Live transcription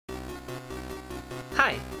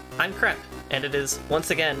Hi, I'm Crepe, and it is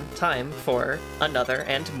once again time for another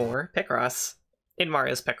and more Picross in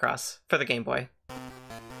Mario's Picross for the Game Boy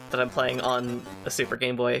that I'm playing on a Super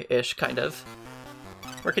Game Boy-ish, kind of.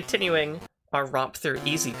 We're continuing our romp through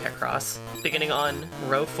easy Picross, beginning on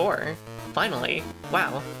row 4. Finally!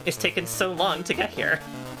 Wow, it's taken so long to get here.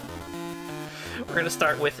 We're gonna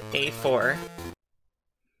start with A4.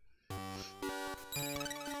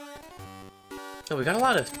 Oh, we got a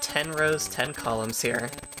lot of 10 rows, 10 columns here.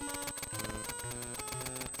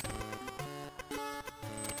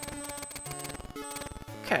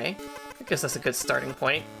 Okay, I guess that's a good starting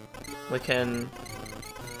point. We can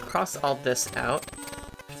cross all this out,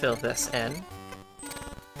 fill this in.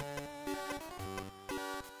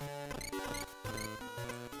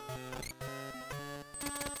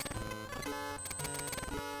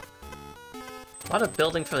 A lot of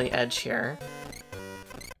building from the edge here.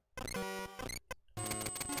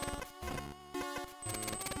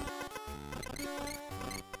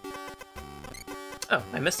 Oh,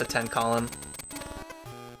 I missed a 10 column.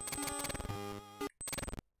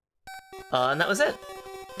 And that was it.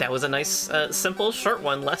 That was a nice, simple, short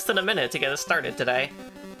one, less than a minute to get us started today.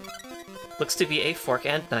 Looks to be a fork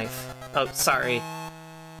and knife. Oh, sorry.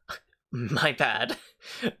 My bad.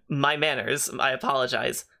 My manners. I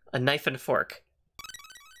apologize. A knife and fork.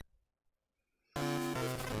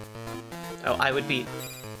 Oh, I would be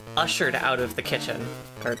ushered out of the kitchen.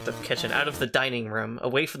 Or the kitchen, out of the dining room,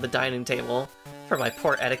 away from the dining table, for my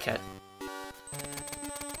poor etiquette.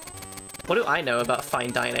 What do I know about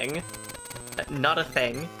fine dining? Not a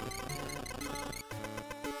thing.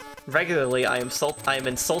 Regularly, I am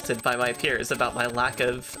insulted by my peers about my lack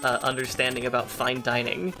of understanding about fine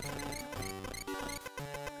dining.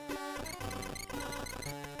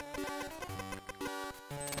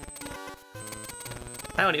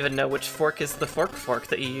 I don't even know which fork is the fork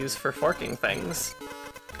that you use for forking things.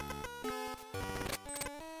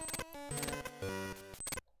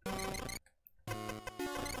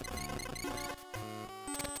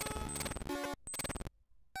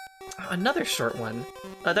 Another short one.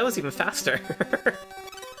 That was even faster.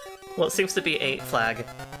 Well, it seems to be a flag.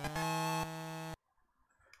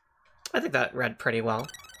 I think that read pretty well,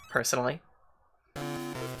 personally.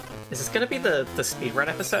 Is this gonna be the speedrun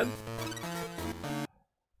episode?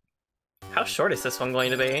 How short is this one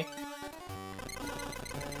going to be?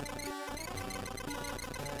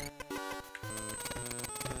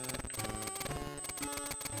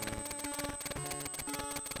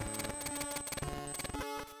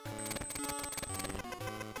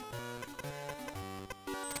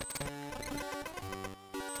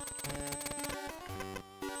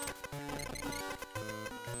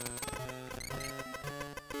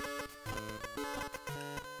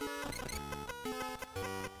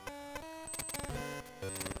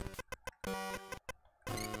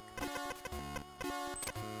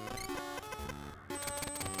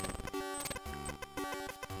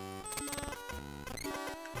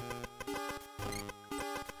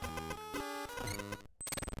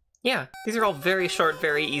 Yeah, these are all very short,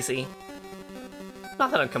 very easy.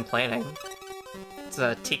 Not that I'm complaining. It's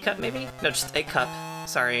a teacup, maybe? No, just a cup.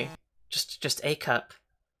 Sorry. Just a cup.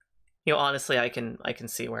 You know, honestly, I can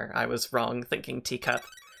see where I was wrong thinking teacup.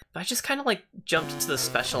 But I just kind of, like, jumped to the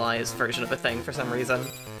specialized version of a thing for some reason.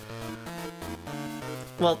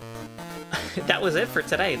 Well, that was it for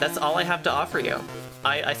today. That's all I have to offer you.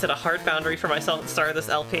 I set a hard boundary for myself at the start of this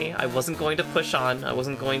LP. I wasn't going to push on. I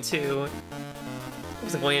wasn't going to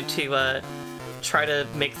try to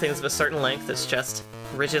make things of a certain length. It's just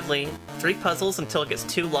rigidly 3 puzzles until it gets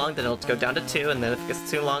too long, then it'll go down to 2, and then if it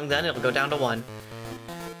gets too long, then it'll go down to 1.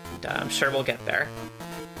 And, I'm sure we'll get there.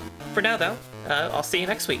 For now, though, I'll see you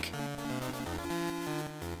next week.